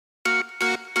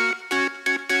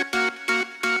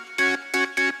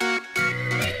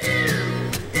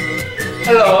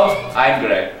Hello, I'm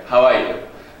Greg. How are you?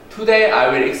 Today I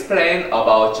will explain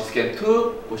about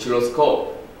G-scan2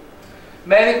 Oscilloscope.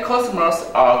 Many customers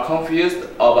are confused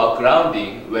about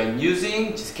grounding when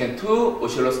using G-scan2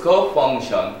 Oscilloscope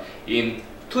function in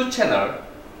 2-channel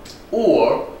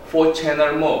or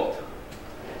 4-channel mode.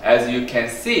 As you can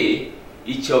see,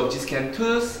 each of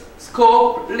G-scan2's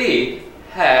scope lead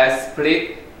has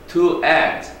split 2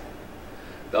 ends.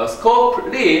 The scope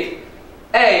lead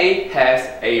A has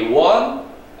A1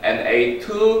 and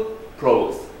A2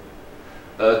 probes.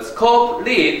 The scope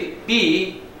lead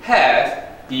B has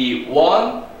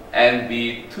B1 and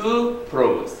B2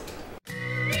 probes.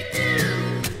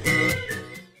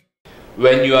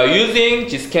 When you are using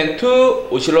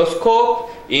G-scan2 oscilloscope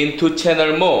in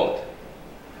 2-channel mode,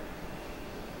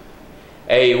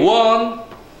 A1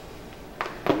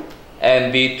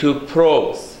 and B2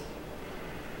 probes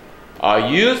are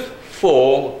used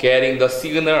for getting the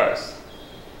signals.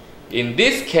 In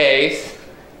this case,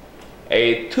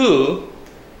 A2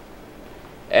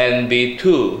 and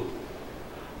B2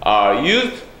 are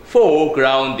used for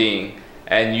grounding,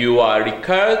 and you are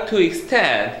required to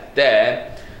extend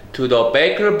them to the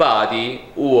breaker body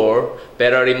or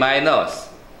battery minus.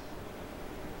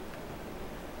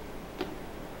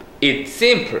 It's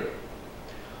simple.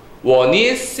 One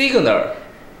is signal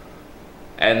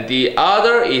and the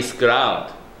other is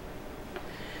ground.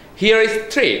 Here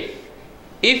is trick.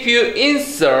 If you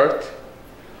insert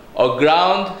a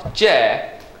ground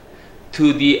jack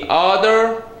to the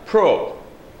other probe,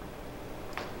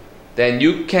 then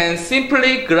you can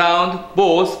simply ground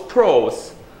both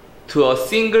probes to a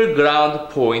single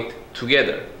ground point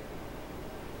together.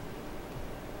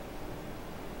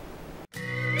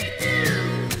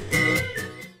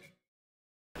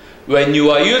 When you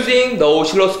are using the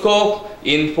oscilloscope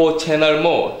in 4-channel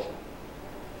mode,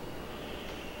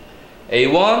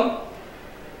 A1,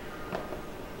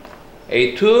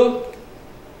 A2,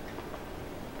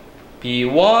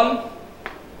 B1,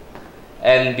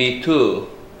 and B2.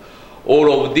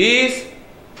 All of these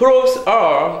probes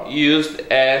are used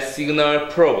as signal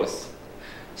probes.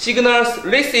 Signals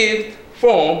received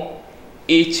from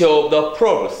each of the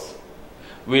probes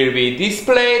will be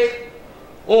displayed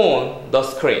on the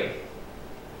screen.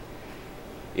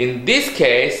 In this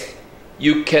case,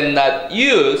 you cannot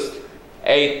use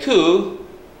A2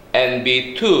 and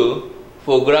B2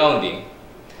 for grounding.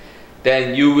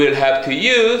 Then you will have to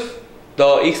use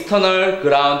the external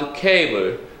ground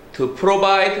cable to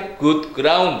provide good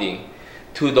grounding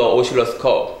to the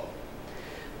oscilloscope.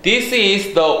 This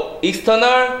is the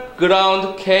external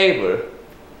ground cable,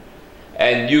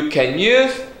 and you can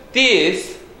use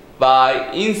this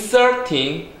by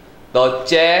inserting the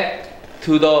jack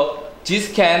to the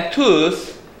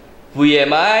G-scan2's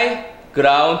VMI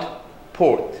ground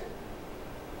port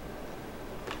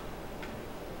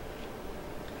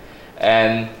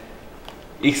and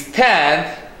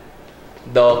extend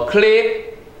the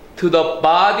clip to the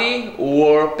body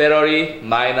or battery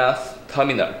minus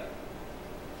terminal.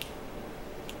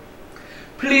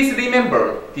 Please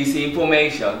remember this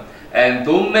information and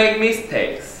don't make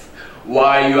mistakes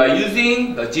while you are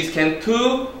using the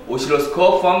G-scan2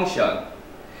 oscilloscope function.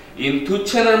 In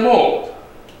 2-channel mode,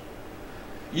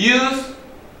 use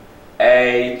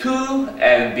A2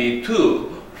 and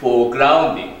B2 for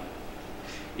grounding.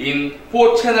 In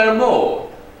 4-channel mode,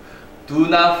 do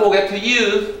not forget to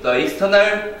use the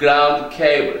external ground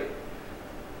cable.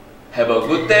 Have a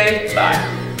good day.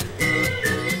 Bye.